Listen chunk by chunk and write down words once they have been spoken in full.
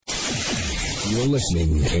You're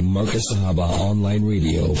listening to Marcus Sahaba Online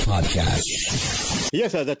Radio Podcast.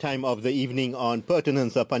 Yes, at the time of the evening on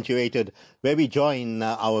Pertinence Punctuated, where we join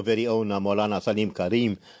our very own Maulana Salim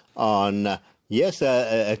Karim on,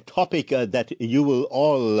 a topic that you will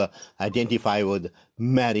all identify with,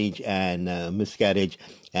 marriage and miscarriage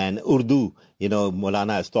and Urdu. You know,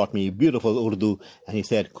 Maulana has taught me beautiful Urdu, and he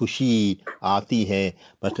said, "Khushi aati hai,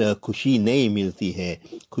 but khushi nahi milti hai.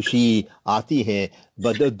 Khushi aati hai,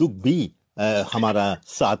 but dukh bhi hamara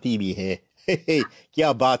saathi bhi hai." Hey,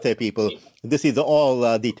 kya baat hai, people. This is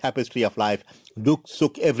all the tapestry of life. Dukh,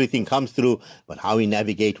 sukh, everything comes through, but how we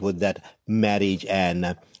navigate with that marriage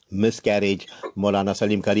and miscarriage. Maulana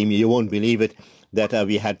Salim Karim, you won't believe it, that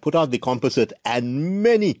we had put out the composite, and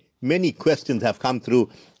many questions have come through,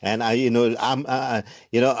 and I'm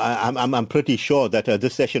pretty sure that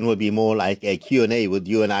this session will be more like a Q&A with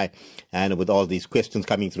you and I, and with all these questions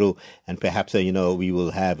coming through, and perhaps we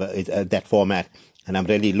will have that format, and I'm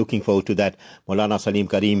really looking forward to that. Maulana Salim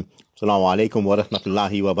Karim, Assalamu alaikum wa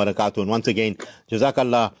rahmatullahi wa barakatuh, and once again,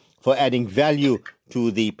 Jazakallah for adding value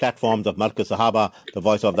to the platforms of Markaz Sahaba, the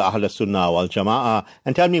voice of the Ahl Sunnah wal Jama'ah.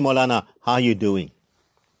 And tell me, Maulana, how are you doing?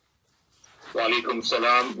 Wa alaikum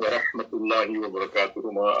salam wa rahmatullahi wa barakatuh.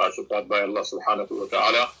 Shafat by Allah subhanahu wa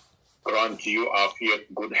ta'ala. Grant to you afiyat,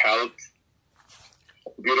 good health.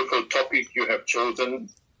 Beautiful topic you have chosen.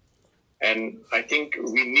 And I think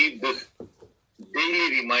we need this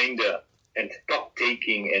daily reminder and stock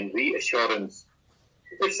taking and reassurance,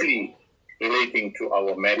 especially relating to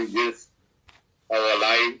our marriages, our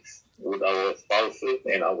lives with our spouses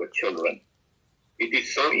and our children. It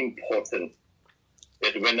is so important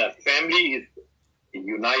that when a family is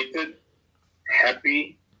united,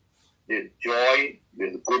 happy, there's joy,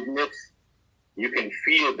 there's goodness, you can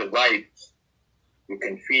feel the vibes, you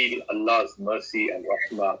can feel Allah's mercy and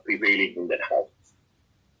rahmah prevailing in that house.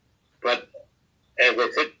 But as I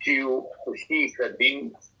said to you, खुशी का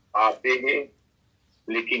दिन आते हैं,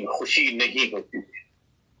 लेकिन खुशी नहीं होती.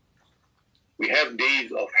 We have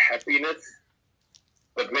days of happiness,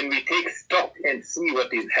 but when we take stock and see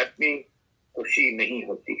what is happening, खुशी नहीं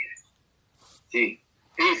होती. See,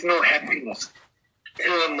 there is no happiness,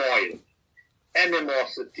 turmoil,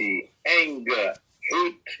 animosity, anger,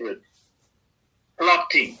 hatred,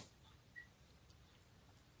 plotting.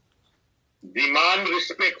 Demand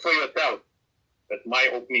respect for yourself. That's my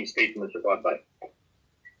opening statement, Shafat bhai.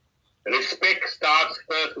 Respect starts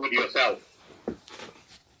first with yourself.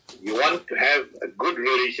 You want to have a good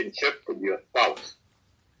relationship with your spouse.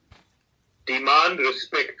 Demand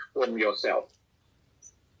respect from yourself.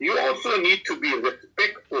 You also need to be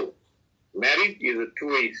respectful. Marriage is a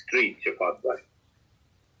two-way street, Shafat bhai.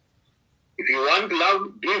 If you want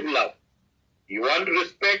love, give love. You want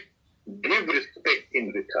respect, give respect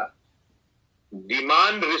in return.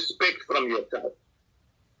 Demand respect from yourself.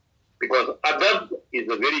 Because adab is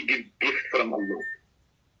a very good gift from Allah.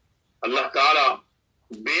 Allah Ta'ala,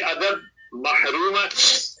 be-adab mahrumat.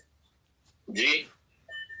 Ji.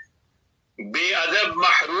 Be-adab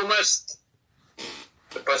mahrumat.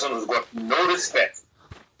 The person who's got no respect,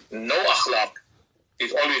 no akhlaq,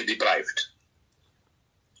 is always deprived.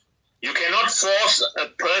 You cannot force a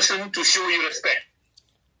person to show you respect.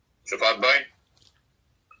 Shafat bhai.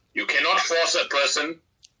 You cannot force a person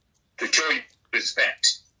to show you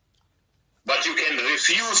respect. But you can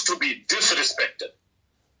refuse to be disrespected.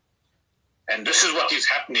 And this is what is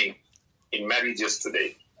happening in marriages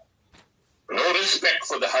today. No respect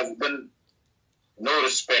for the husband, no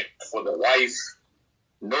respect for the wife,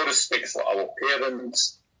 no respect for our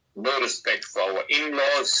parents, no respect for our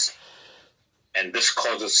in-laws. And this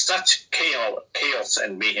causes such chaos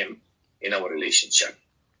and mayhem in our relationship.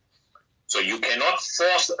 So you cannot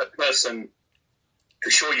force a person to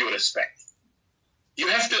show you respect. You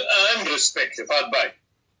have to earn respect, Shafat bhai.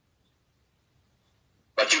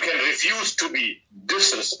 But you can refuse to be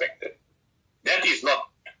disrespected. That is not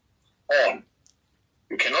on.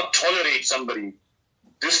 You cannot tolerate somebody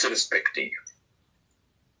disrespecting you.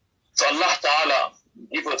 So Allah Ta'ala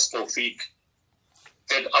give us tawfiq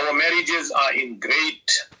that our marriages are in great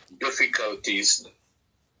difficulties,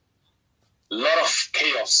 a lot of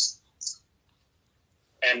chaos,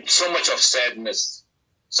 and so much of sadness.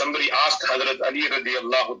 Somebody asked Hazrat Ali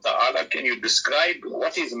radiallahu ta'ala, can you describe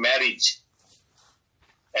what is marriage?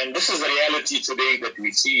 And this is the reality today that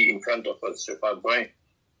we see in front of us, Shafat bhai.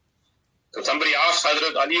 So somebody asked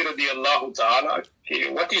Hazrat Ali radiallahu ta'ala, okay,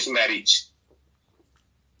 what is marriage?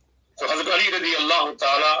 So Hazrat Ali radiallahu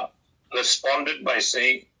ta'ala responded by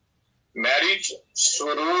saying, marriage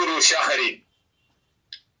sururu shahri,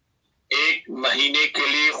 ek mahine ke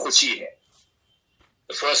liye khushi hai.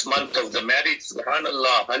 The first month of the marriage,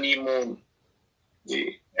 subhanallah, honeymoon,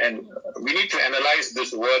 And we need to analyze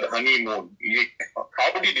this word honeymoon.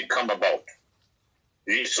 How did it come about?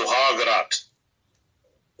 Suhagrat.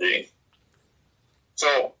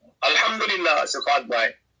 So, Alhamdulillah, Shafat bhai,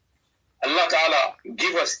 Allah Ta'ala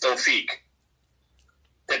give us tawfiq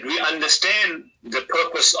that we understand the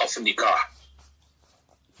purpose of nikah.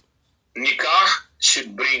 Nikah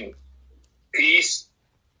should bring peace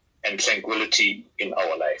and tranquility in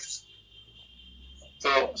our lives.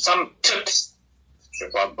 So, some tips,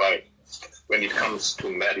 Shafat bhai, when it comes to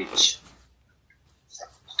marriage.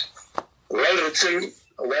 Well written,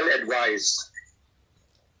 well advised.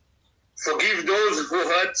 Forgive those who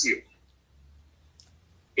hurt you.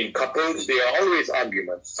 In couples, there are always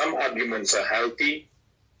arguments. Some arguments are healthy,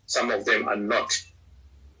 some of them are not.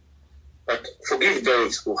 But forgive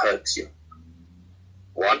those who hurt you.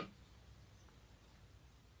 1.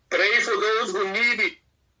 Pray for those who need it.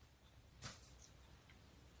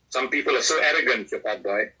 Some people are so arrogant, Shafat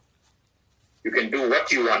bhai. You can do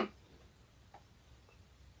what you want.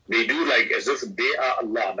 They do like as if they are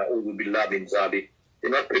Allah, na'udhu billah bin zalik.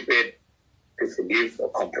 They're not prepared to forgive or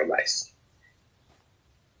compromise.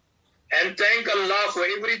 And thank Allah for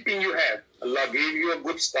everything you have. Allah gave you a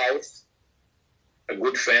good spouse, a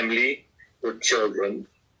good family, good children.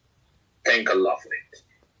 Thank Allah for it.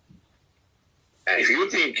 And if you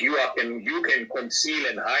think you can conceal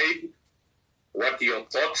and hide what your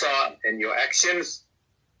thoughts are and your actions,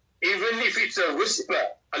 even if it's a whisper,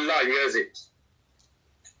 Allah hears it.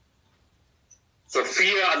 So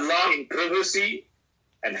fear Allah in privacy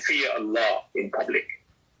and fear Allah in public.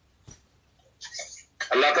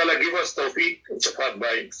 Allah Ta'ala give us tawfiq, Shafat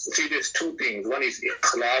bhai. See, there's two things. One is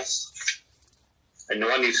ikhlas and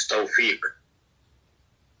one is tawfiq.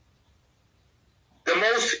 The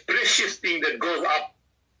most precious thing that goes up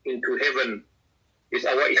into heaven is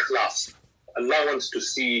our ikhlas. Allah wants to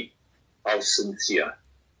see how sincere.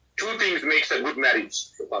 Two things makes a good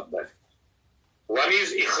marriage, Shafat bhai. One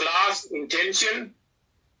is ikhlas, intention.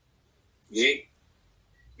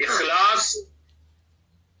 Ikhlas,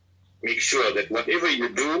 make sure that whatever you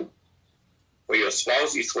do for your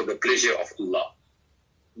spouse is for the pleasure of Allah.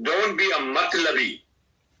 Don't be a matlabi.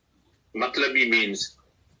 Matlabi means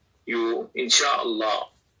you, inshallah,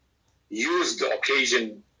 use the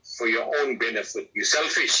occasion for your own benefit. You're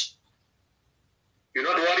selfish. You're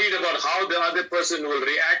not worried about how the other person will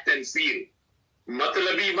react and feel.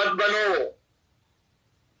 Matlabi mat bano.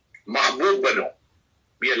 Mahboob bano.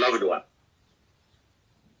 Be a loved one.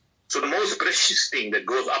 So the most precious thing that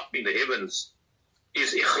goes up in the heavens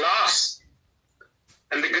is ikhlas.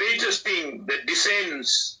 And the greatest thing that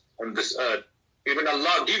descends on this earth, even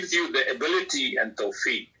Allah gives you the ability and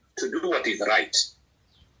tawfiq to do what is right.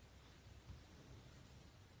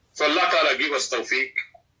 So Allah Ta'ala give us tawfiq.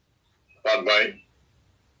 Bye-bye.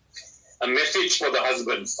 A message for the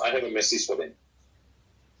husbands. I have a message for them.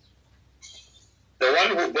 The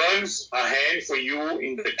one who burns her hand for you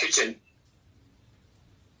in the kitchen,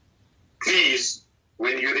 please,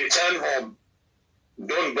 when you return home,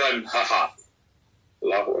 don't burn her heart.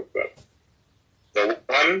 Allahu Akbar. The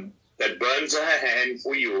one that burns her hand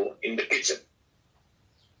for you in the kitchen,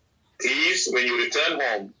 please, when you return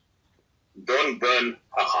home, don't burn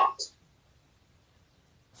her heart.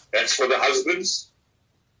 That's for the husbands.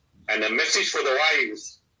 And a message for the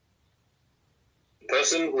wives. The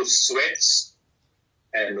person who sweats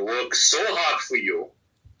and works so hard for you,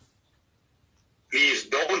 please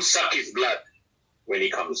don't suck his blood when he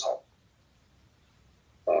comes home.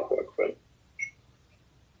 Allahu Akbar.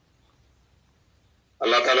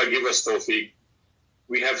 Allah Ta'ala give us tawfiq.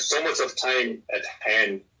 We have so much of time at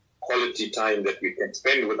hand, quality time that we can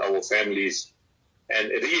spend with our families and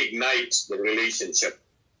reignite the relationship.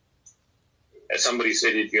 As somebody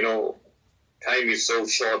said it, time is so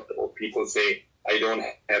short, or people say, I don't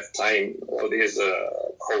have time, or there's a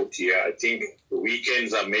quote here, I think the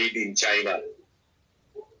weekends are made in China.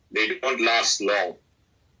 They don't last long.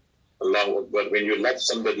 But when you love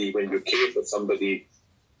somebody, when you care for somebody,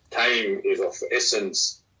 time is of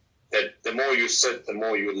essence. That the more you sit, the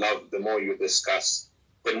more you love, the more you discuss,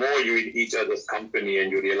 the more you in each other's company,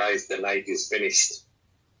 and you realize the night is finished.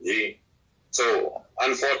 Yeah. So,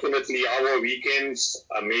 unfortunately, our weekends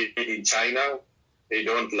are made in China. They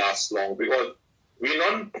don't last long because we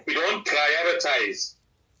don't prioritize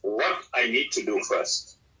what I need to do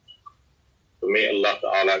first. So may Allah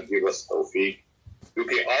Ta'ala give us tawfiq.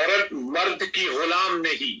 Because aurat mard ki ghulam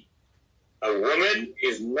nahi. A woman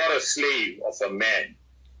is not a slave of a man.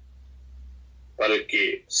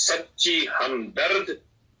 Balki sachi hamdard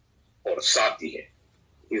or sati hai.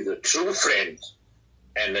 He is a true friend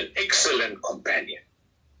and an excellent companion.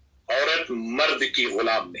 Aurat mard ki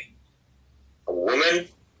ghulam nahi. A woman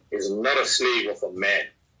is not a slave of a man.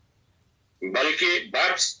 But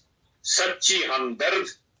Sachi Hamdard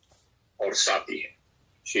or Sati.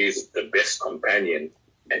 She is the best companion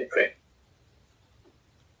and friend.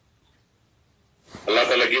 Allah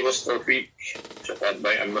Ta'ala give us tawfiq. Shafat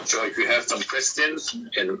bhai, I'm not sure if you have some questions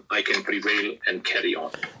and I can prevail and carry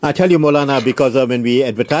on. I tell you, Maulana, because when we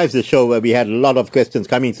advertised the show, we had a lot of questions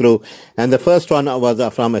coming through. And the first one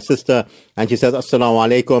was from a sister, and she says, Assalamu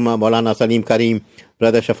alaikum, Maulana Salim Karim,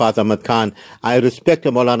 Brother Shafat Ahmad Khan. I respect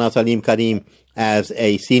Maulana Salim Karim as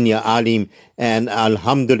a senior alim, and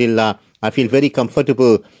alhamdulillah, I feel very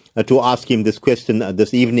comfortable to ask him this question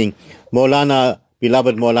this evening. Maulana,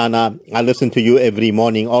 beloved Maulana, I listen to you every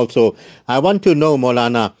morning also. I want to know,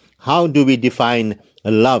 Maulana, how do we define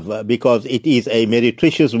love? Because it is a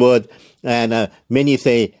meretricious word, and many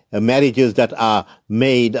say marriages that are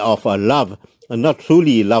made of love are not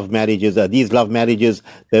truly love marriages. These love marriages,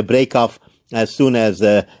 they break off as soon as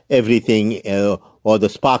everything or the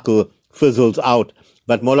sparkle fizzles out.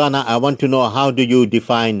 But Maulana, I want to know, how do you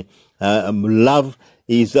define love?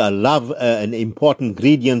 Is love an important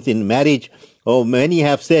ingredient in marriage? Oh, many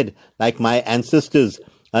have said, like my ancestors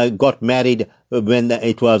got married when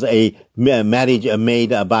it was a marriage made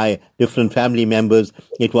by different family members.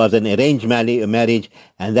 It was an arranged marriage,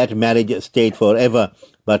 and that marriage stayed forever.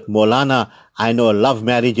 But Maulana, I know love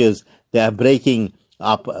marriages, they are breaking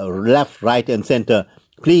up left, right, and center.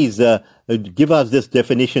 Please give us this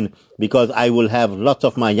definition, because I will have lots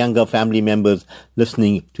of my younger family members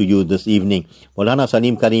listening to you this evening. Maulana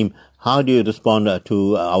Salim Karim, how do you respond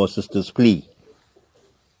to our sister's plea?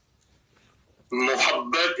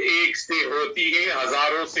 मोहब्बत एक से होती है,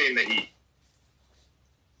 हजारों से नहीं.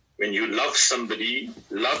 When you love somebody,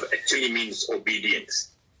 love actually means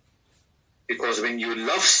obedience. Because when you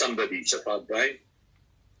love somebody, Shafat bhai,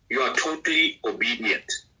 you are totally obedient.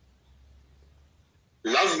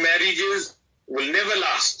 Love marriages will never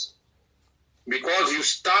last because you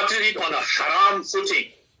started it on a haram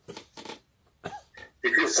footing.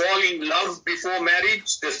 If you fall in love before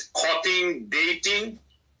marriage, this courting, dating,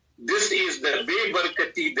 this is the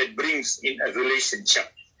bebarakati that brings in a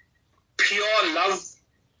relationship. Pure love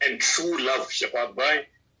and true love, Shafat bhai,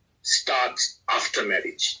 starts after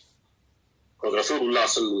marriage. Because Rasulullah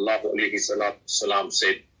sallallahu alayhi wasallam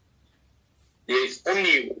said, there is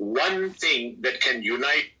only one thing that can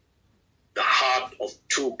unite the heart of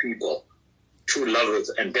two people, two lovers,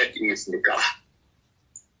 and that is nikah.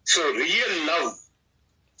 So real love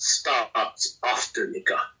starts after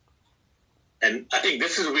nikah. And I think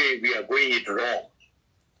this is where we are going it wrong,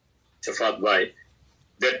 Shafat bhai.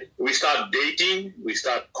 That we start dating, we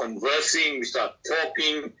start conversing, we start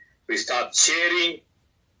talking, we start sharing,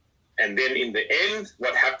 and then in the end,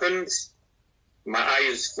 what happens? My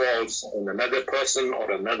eyes falls on another person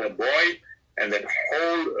or another boy, and that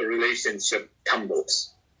whole relationship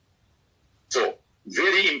tumbles. So,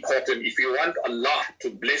 very important, if you want Allah to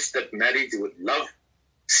bless that marriage with love,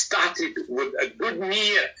 start it with a good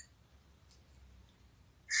niyat.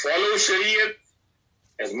 Follow Shariat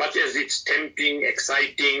as much as it's tempting,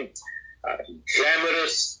 exciting,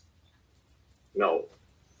 glamorous. No,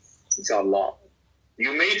 inshallah.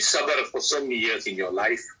 You made sabr for so many years in your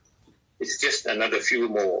life. It's just another few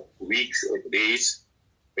more weeks or days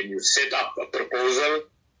when you set up a proposal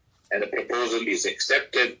and the proposal is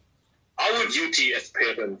accepted. Our duty as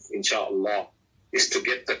parents, inshallah, is to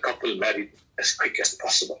get the couple married as quick as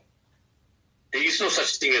possible. There is no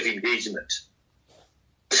such thing as engagement.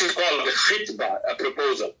 This is called a khitbah, a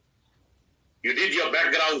proposal. You did your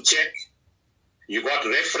background check, you got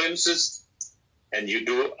references, and you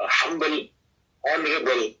do a humble,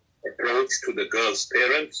 honorable approach to the girl's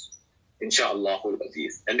parents, inshallah.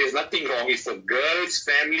 And there's nothing wrong if a girl's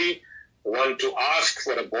family want to ask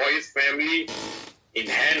for a boy's family in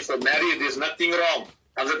hand for marriage. There's nothing wrong.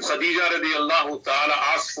 Hazrat Khadija radiallahu ta'ala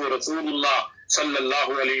asked for Rasulullah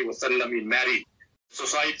sallallahu alayhi wa sallam in marriage.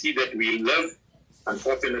 Society that we live,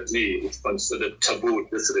 unfortunately, it's considered taboo,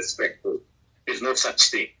 disrespectful. There's no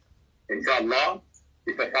such thing. Inshallah,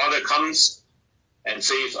 if a father comes and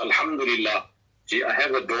says, Alhamdulillah, gee, I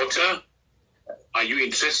have a daughter, are you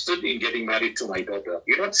interested in getting married to my daughter?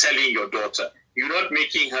 You're not selling your daughter. You're not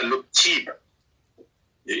making her look cheap.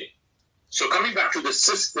 So coming back to the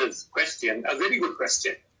sister's question, a very good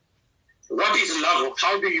question. What is love?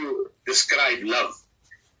 How do you describe love?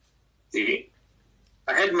 See,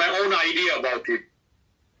 I had my own idea about it.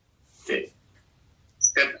 Okay.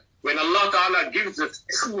 That when Allah Ta'ala gives us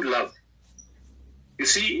true love, you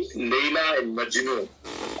see, Layla and Majnun,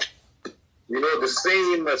 you know the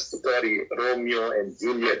same story, Romeo and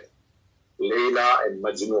Juliet, Layla and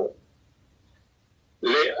Majnun.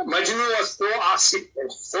 Majnun Majnun was so asik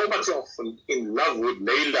and so much in love with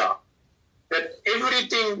Layla that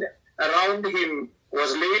everything around him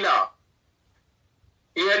was Layla.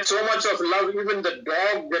 He had so much of love, even the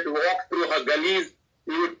dog that walked through her gullies,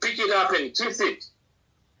 he would pick it up and kiss it.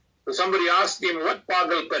 So somebody asked him, what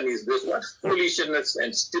pagalpan is this? What foolishness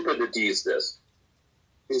and stupidity is this?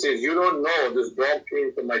 He says, you don't know, this dog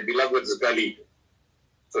came from my beloved's gully.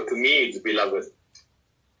 So to me, it's beloved.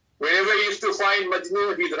 Whenever he used to find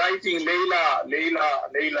Majnun, he's writing Layla,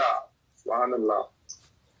 Layla, Layla. Subhanallah.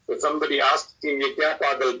 So somebody asked him, ye kya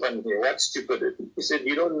pagalpan hai? What stupidity? He said,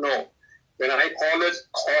 you don't know. When I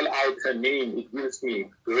call out her name, it gives me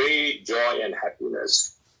great joy and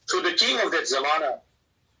happiness. So the king of that zamana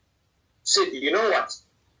said, you know what?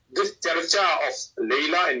 This charcha of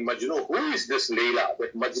Layla and Majnun, who is this Layla?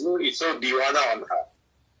 That Majnun is so diwana on her.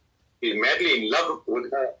 He's madly in love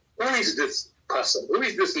with her. Who is this person? Who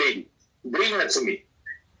is this lady? Bring her to me.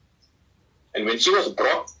 And when she was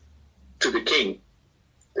brought to the king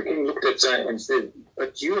looked at her and said,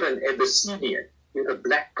 but you're an Abyssinian. You're a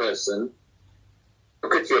black person.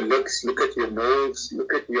 Look at your looks, look at your nose,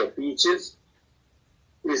 look at your features.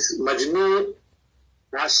 Is Majnun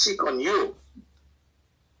ashik on you?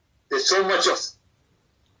 There's so much of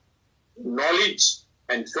knowledge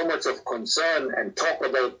and so much of concern and talk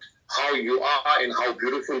about how you are and how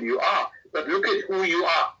beautiful you are. But look at who you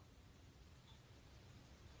are.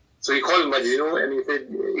 So he called Majnun and he said,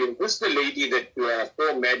 is this the lady that you are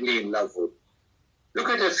so madly in love with? Look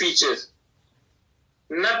at her features.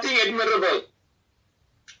 Nothing admirable.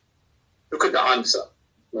 Look at the answer.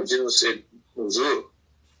 Majnun said, Huzur,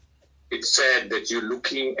 it's sad that you're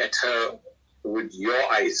looking at her with your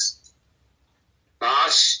eyes.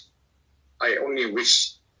 Gosh, I only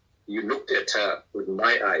wish you looked at her with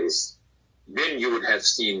my eyes. Then you would have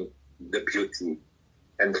seen the beauty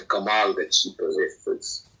and the kamal that she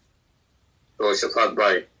possesses. So Shafat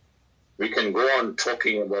Bhai, we can go on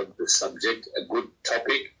talking about the subject, a good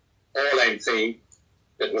topic. All I'm saying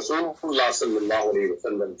that Rasulullah sallallahu alayhi wa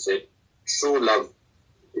sallam said, true love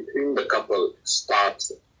between the couple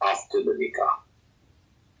starts after the nikah.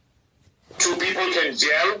 Two people can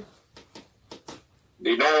gel.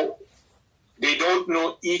 They don't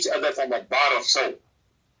know each other from a bar of soap.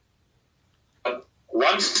 But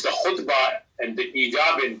once the khutbah and the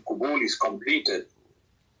ijab and qubul is completed,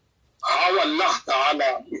 how Allah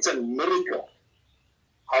Ta'ala, it's a miracle,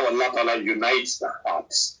 how Allah Ta'ala unites the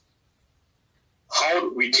hearts. How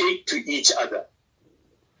we take to each other.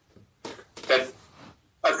 That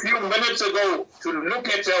a few minutes ago, to look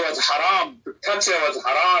at her was haram, to touch her was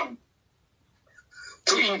haram,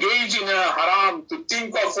 to engage in her haram, to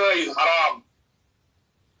think of her is haram.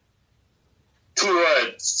 2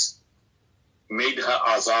 words made her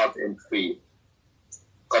azad and free.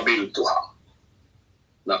 Qabiltuha.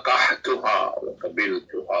 Nakahtuha wa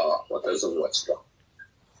qabiltuha wa tazawwajtuha.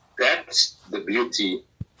 That's the beauty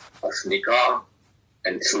of nikah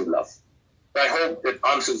and true love. I hope that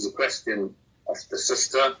answers the question of the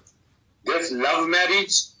sister. This love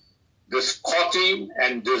marriage, this courting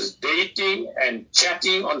and this dating and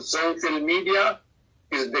chatting on social media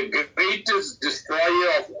is the greatest destroyer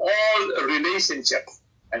of all relationships,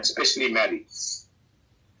 and especially marriage.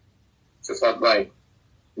 Shafat Bhai,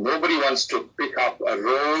 nobody wants to pick up a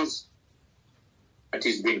rose that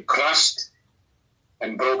has been crushed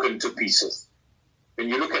and broken to pieces. When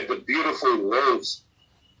you look at the beautiful rose,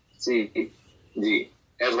 see,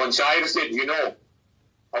 as one shair said, you know,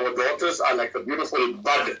 our daughters are like a beautiful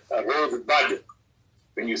bud, a rose bud.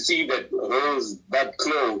 When you see that rose bud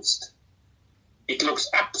closed, it looks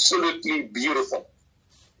absolutely beautiful.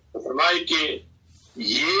 तो फरमाए कि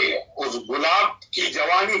ये उस गुलाब की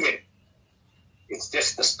जवानी है. It's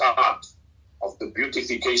just the start of the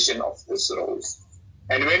beautification of this rose.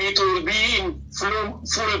 And when it will be in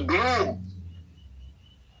full bloom,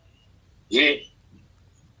 ये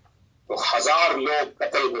तो 1000 लोग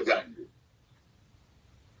कत्ल हो जाएंगे.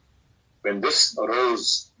 When this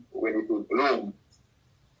rose, when it will bloom,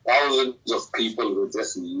 thousands of people will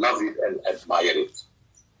just love it and admire it.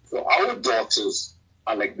 So our daughters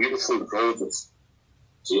are like beautiful roses.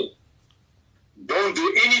 See? Don't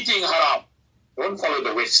do anything haram. Don't follow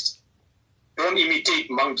the West. Don't imitate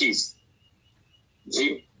monkeys.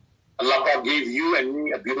 See? Allah gave you and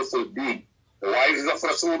me a beautiful deed. The wives of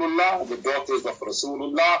Rasulullah, the daughters of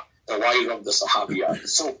Rasulullah, the wives of the Sahabiyah.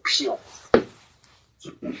 So pure.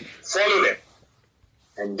 Follow them.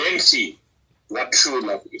 And then see what true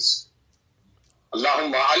love is.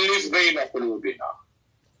 Allahumma alif bayna qulubina.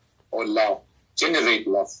 Oh Allah, generate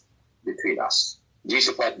love between us.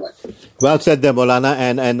 Well said there, Maulana.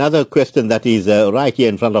 And another question that is right here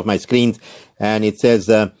in front of my screens, and it says,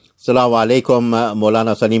 Assalamu alaikum,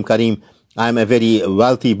 Maulana Salim Karim. I'm a very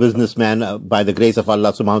wealthy businessman by the grace of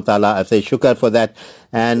Allah subhanahu wa ta'ala. I say shukr for that.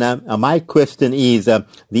 And my question is,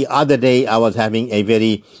 the other day I was having a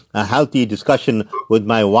very healthy discussion with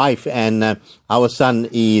my wife, and our son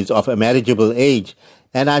is of a marriageable age.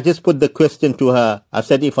 And I just put the question to her. I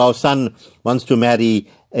said, if our son wants to marry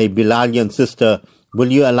a Bilalian sister,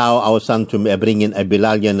 will you allow our son to bring in a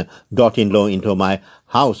Bilalian daughter-in-law into my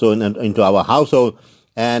house or into our household?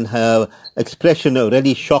 And her expression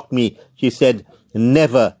really shocked me. She said,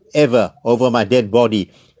 never, ever over my dead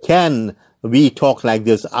body can we talk like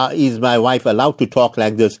this. Is my wife allowed to talk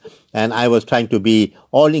like this? And I was trying to be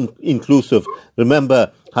all inclusive.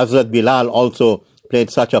 Remember, Hazrat Bilal also played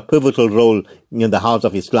such a pivotal role in the house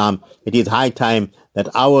of Islam. It is high time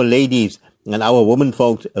that our ladies and our women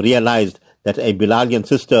folks realized that a Bilalian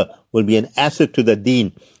sister will be an asset to the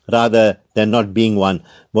deen rather than not being one.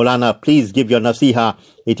 Maulana, please give your nasiha.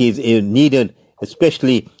 It is needed,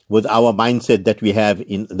 especially with our mindset that we have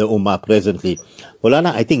in the Ummah presently.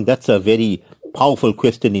 Maulana, I think that's a very powerful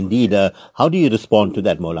question indeed. How do you respond to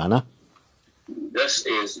that, Maulana? This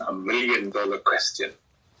is $1 million question.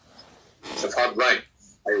 Shafat, right.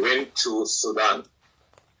 I went to Sudan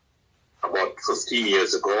about 15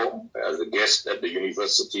 years ago as a guest at the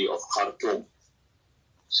University of Khartoum.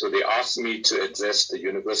 So they asked me to address the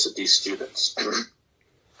university students.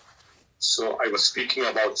 So I was speaking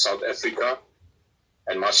about South Africa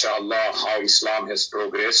and mashallah how Islam has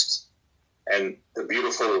progressed and the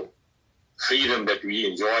beautiful freedom that we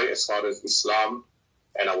enjoy as far as Islam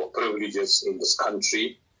and our privileges in this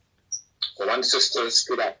country. So one sister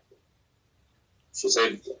stood up. She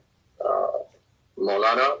said,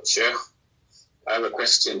 Maulana, Sheikh, I have a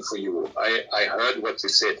question for you. I heard what you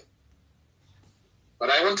said. But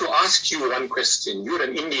I want to ask you one question. You're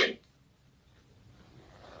an Indian.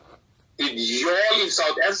 Did you all in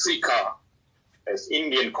South Africa, as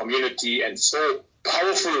Indian community and so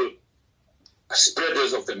powerful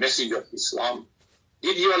spreaders of the message of Islam,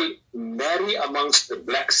 did you all marry amongst the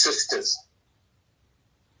black sisters?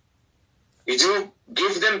 Did you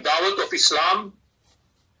give them dawat of Islam?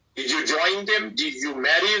 Did you join them? Did you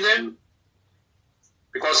marry them?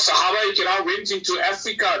 Because Sahaba Kiram went into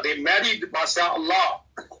Africa, they married, mashallah,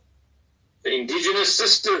 the indigenous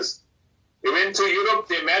sisters. They went to Europe,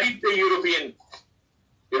 they married the European.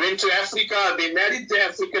 They went to Africa, they married the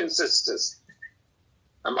African sisters.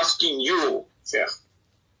 I'm asking you, Sheikh,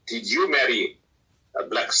 did you marry a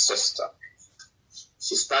black sister?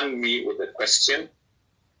 She stunned me with a question,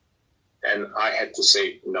 and I had to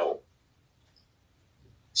say no.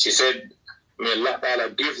 She said, may Allah Ta'ala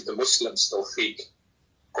give the Muslims tawfiq.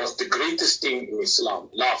 Because the greatest thing in Islam,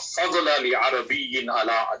 la fadla li Arabiyyin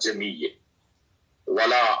ala ajamiyyin,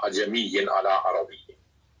 wala ajamiyyin ala Arabiyyin.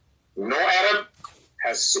 No Arab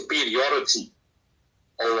has superiority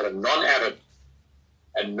over a non-Arab,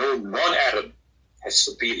 and no non-Arab has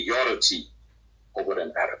superiority over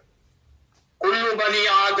an Arab. Kullu bani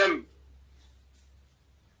Adam,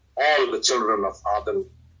 all the children of Adam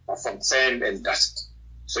are from sand and dust.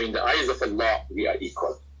 So in the eyes of Allah, we are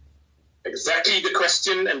equal. Exactly the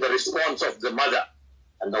question and the response of the mother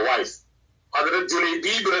and the wife. Hazrat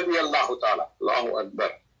Julaybib radiyallahu ta'ala, Allahu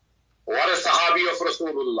Akbar. What a sahabi of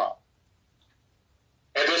Rasulullah.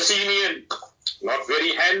 Abyssinian, not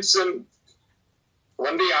very handsome.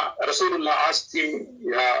 One day Rasulullah asked him,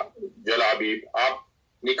 Ya Jalabib, aap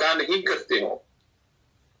nikah nahi karte ho?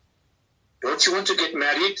 Don't you want to get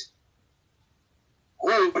married?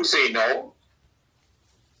 Who would say no?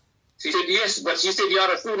 He said, yes, but he said, Ya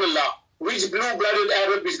Rasulullah, which blue-blooded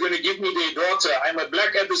Arab is going to give me their daughter? I'm a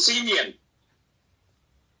black Abyssinian.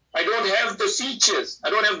 I don't have the features.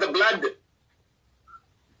 I don't have the blood.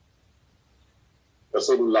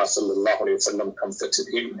 Rasulullah sallallahu alayhi wa sallam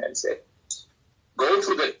comforted him and said, go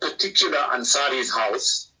to that particular Ansari's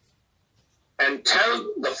house and tell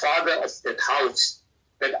the father of that house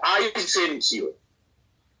that I sent you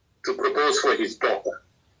to propose for his daughter.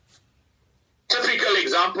 Typical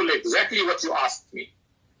example, exactly what you asked me.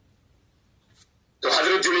 So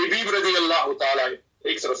Hazrat Julaybib radiyallahu ta'ala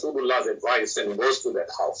takes Rasulullah's advice and goes to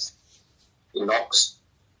that house. He knocks.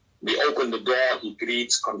 They open the door. He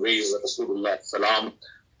greets, conveys Rasulullah salam,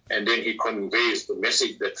 and then he conveys the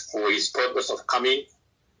message that for his purpose of coming.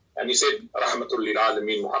 And he said, Rahmatul lil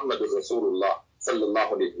Alameen Muhammadur Rasulullah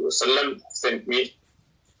sallallahu alayhi wa sallam sent me.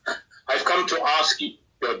 I've come to ask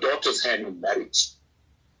your daughter's hand in marriage.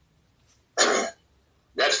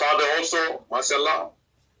 That father also, mashallah,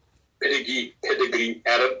 pedigree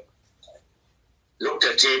Arab, looked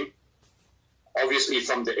at him. Obviously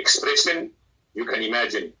from the expression, you can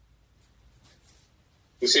imagine.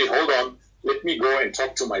 He said, hold on, let me go and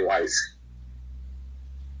talk to my wife.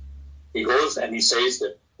 He goes and he says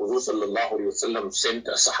that Rasul sallallahu alayhi wa sallam sent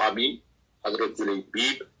a Sahabi, Hazrat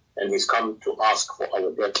Julaybib, and he's come to ask for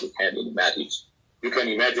our daughter's hand in marriage. You can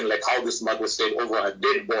imagine like how this mother stayed over her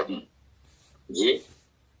dead body. Yeah?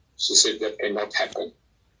 She said that cannot happen.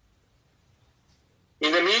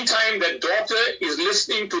 In the meantime, that daughter is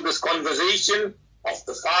listening to this conversation of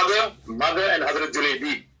the father, mother, and Hazrat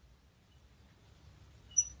Julaybib.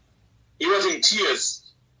 He was in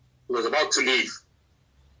tears. He was about to leave.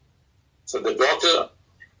 So the daughter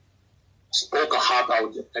spoke her heart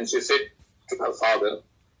out and she said to her father,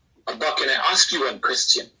 Abba, can I ask you one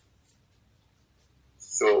question?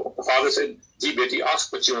 So the father said, Ji beti,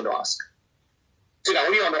 ask what you want to ask. He said, I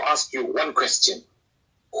only want to ask you one question.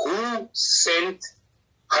 Who sent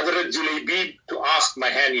Hazrat Julaybib to ask my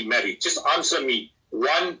hand in marriage? Just answer me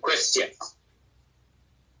one question.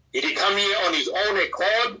 Did he come here on his own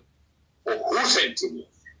accord, or who sent him here?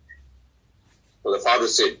 So the father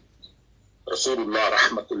said, Rasulullah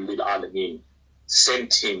Rahmatul Lil Alameen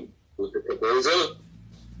sent him with the proposal.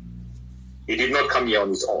 He did not come here on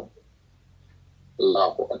his own.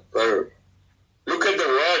 Allahu Akbar. Look at the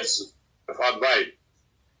words of our wife.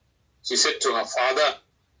 She said to her father,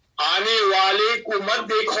 Aane wale ko mat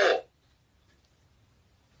dekho.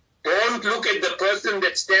 Don't look at the person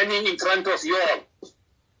that's standing in front of you.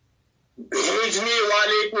 Bhejne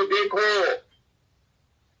wale ko dekho.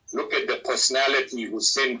 Look at the personality who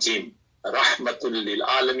sent him. Rahmatul lil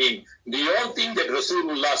Alameen. Do you all think that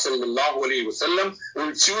Rasulullah sallallahu alayhi wa sallam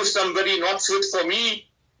will choose somebody not fit for me?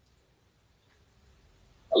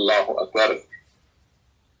 Allahu Akbar.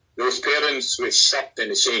 Those parents were shocked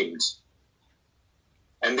and ashamed.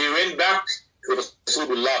 And they went back to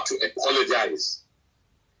Rasulullah to apologize.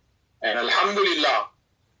 And Alhamdulillah,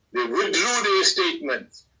 they withdrew their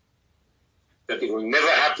statement that it will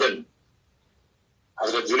never happen.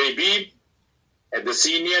 Hazrat Julaybib had the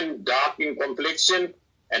senior, dark in complexion,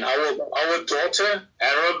 and our daughter,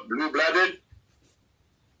 Arab, blue-blooded,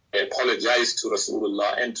 apologized to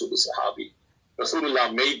Rasulullah and to the Sahabi.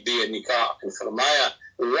 Rasulullah made their nikah and farmaya.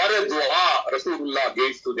 What a dua Rasulullah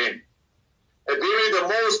gave to them. They were the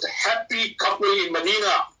most happy couple in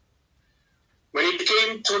Medina. When it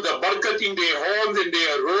came to the barakat in their homes and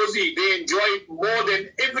their rosy, they enjoyed more than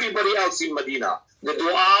everybody else in Medina. The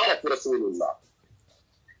dua of Rasulullah.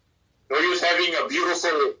 No use having a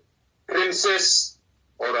beautiful princess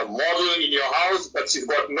or a model in your house, but she's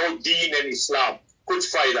got no deen and Islam. Kuch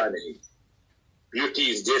fayda nahi. Beauty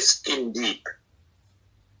is just skin deep.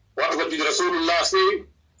 What did Rasulullah say?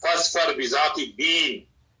 Fasfar bizati deen.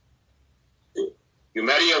 You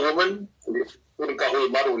marry a woman, you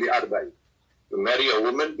marry a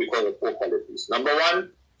woman because of four qualities. Number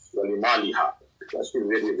one, walimaliha, because she's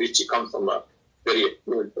very rich, she comes from a very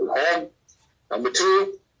beautiful home. Number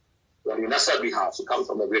two, walinasabiha, she comes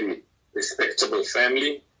from a very respectable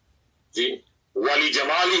family. Wali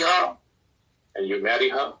jamaliha, and you marry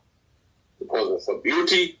her because of her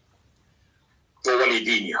beauty. Wali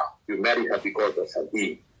diniha, you marry her because of her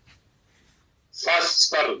deen.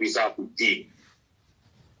 Fasfar bizati deen.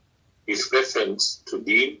 His reference to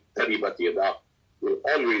deen, taribat yada, will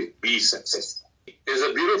always be successful. There's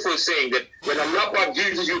a beautiful saying that when Allah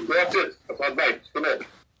gives you daughters,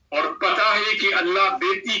 और पता है कि अल्लाह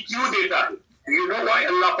बेटी क्यों देता है? Do you know why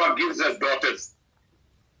Allah gives us daughters?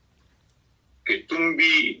 कि तुम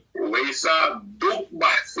भी वैसा दुख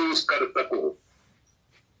महसूस कर सको.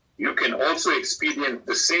 You can also experience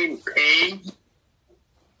the same pain.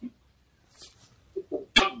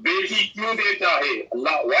 बेटी क्यों देता है?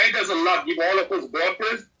 Allah, why does Allah give all of us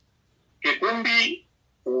daughters? कि तुम भी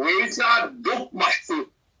वैसा दुख महसूस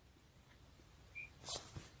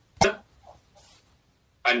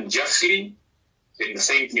unjustly, then the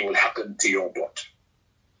same thing will happen to your daughter.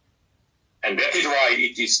 And that is why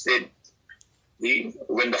it is said,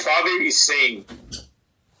 when the father is saying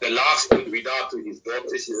the last wida to his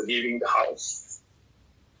daughter, she is leaving the house.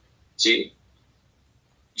 See,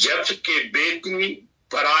 जब के बेटी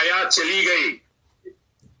पराया चली गई,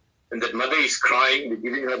 and that mother is crying, they're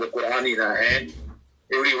giving her the Quran in her hand.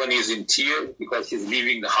 Everyone is in tears because she's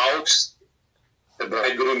leaving the house. The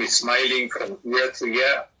bridegroom is smiling from year to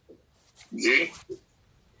year. जी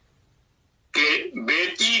कि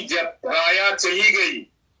बेटी जब पराया चली गई,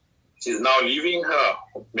 she is now leaving her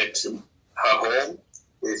home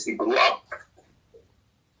where she grew up.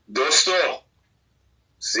 दोस्तों,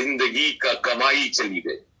 जिंदगी का कमाई चली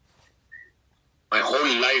गई. My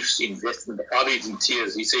whole life's investment. The father is in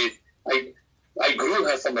tears. He says, I grew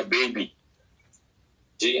her from a baby.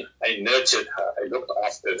 I nurtured her. I looked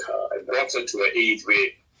after her. I brought her to an age where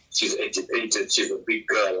She's educated. She's a big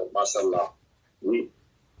girl, mashallah.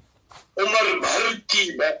 Umar bhar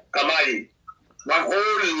ki kamai. My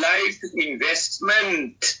whole life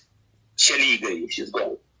investment chali gayi. She's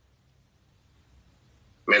gone.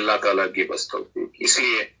 May Allah Ta'ala give us tawfiq.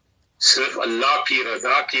 इसलिए सिर्फ अल्लाह की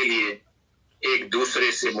रजा के लिए एक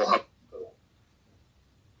दूसरे से मोहब्बत करो.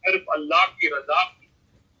 सिर्फ अल्लाह की रजा,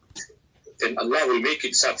 then Allah will make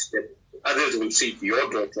it such that others will see your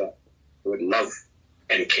daughter with love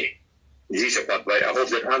and care. Shafat, I hope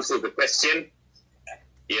that answers the question.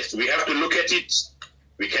 Yes, we have to look at it.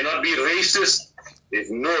 We cannot be racist. There's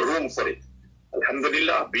no room for it.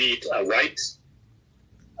 Alhamdulillah, be it a white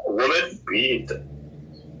woman, be it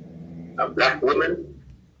a black woman,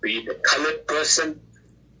 be it a colored person.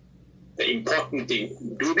 The important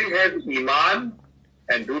thing, do they have iman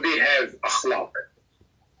and do they have akhlaq?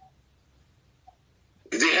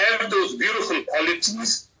 If they have those beautiful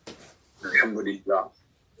qualities, alhamdulillah,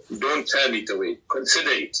 don't turn it away.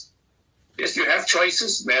 Consider it. Yes, you have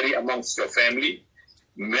choices. Marry amongst your family.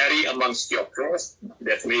 Marry amongst your close.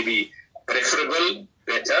 That may be preferable,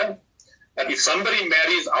 better. But if somebody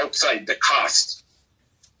marries outside the caste,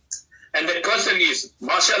 and that person is,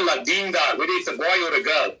 mashallah, deendar, whether it's a boy or a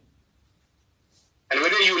girl, and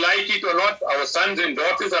whether you like it or not, our sons and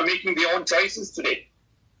daughters are making their own choices today.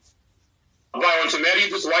 I want to marry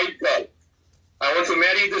this white girl. I want to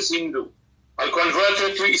marry this Hindu. I'll convert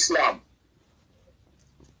her to Islam.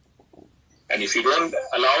 And if you don't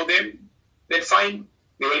allow them, then fine.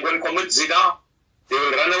 They will go and commit zina. They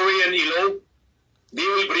will run away and elope. They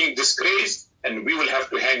will bring disgrace, and we will have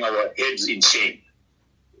to hang our heads in shame.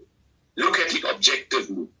 Look at it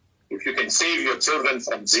objectively. If you can save your children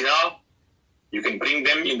from zina, you can bring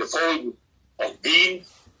them in the fold of deen,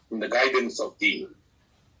 in the guidance of deen.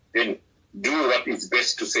 Then do what is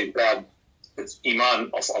best to safeguard the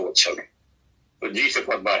iman of our children. So,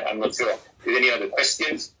 I'm not sure if there are any other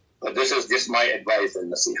questions, but this is just my advice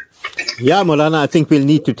and nasihah. Yeah, Maulana, I think we'll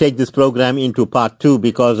need to take this program into part 2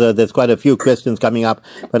 because there's quite a few questions coming up.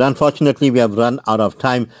 But unfortunately, we have run out of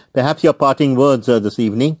time. Perhaps your parting words this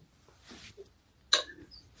evening.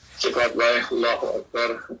 Allahu Akbar.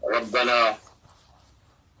 Rabbana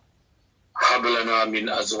hab lana min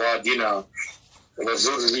azwajina wa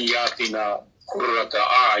zurriyatina qurrata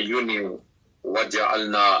a'yunin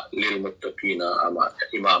waj'alna lil muttaqina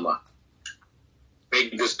imama.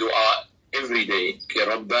 Make this dua every day. Ki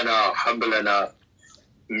Rabbana hab lana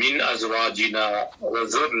min azwajina wa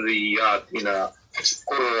zurriyatina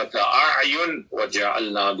qurrata a'yun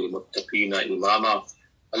waj'alna lil muttaqina imama.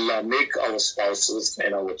 Allah, make our spouses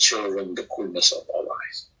and our children the coolness of our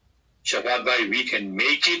eyes. Shafat bhai, we can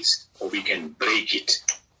make it or we can break it.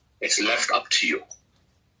 It's left up to you.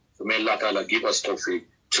 So may Allah Ta'ala give us tawfiq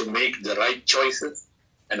to make the right choices,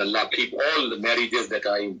 and Allah keep all the marriages that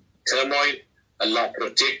are in turmoil. Allah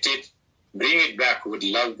protect it, bring it back with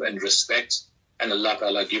love and respect, and Allah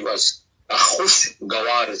Ta'ala give us a khush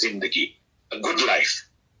gawar zindagi, a good life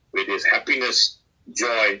where there's happiness,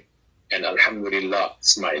 joy, and alhamdulillah,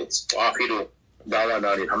 smiles. Akhiru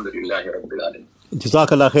dawana alhamdulillahi rabbil alamin.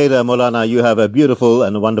 Jazakallah khair, Maulana. You have a beautiful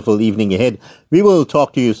and wonderful evening ahead. We will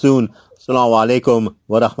talk to you soon. Assalamu alaikum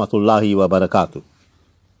wa rahmatullahi wa barakatuh.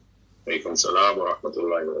 Alaikum salam wa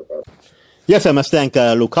rahmatullahi wa barakatuh. Yes, I must thank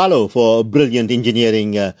Lucalo for brilliant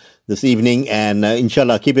engineering this evening, and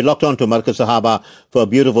inshallah keep it locked on to Markaz Sahaba for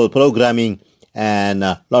beautiful programming and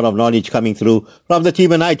a lot of knowledge coming through. From the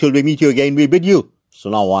team and I, till we meet you again, we bid you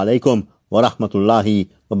Assalamu alaikum wa rahmatullahi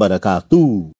wa barakatuh.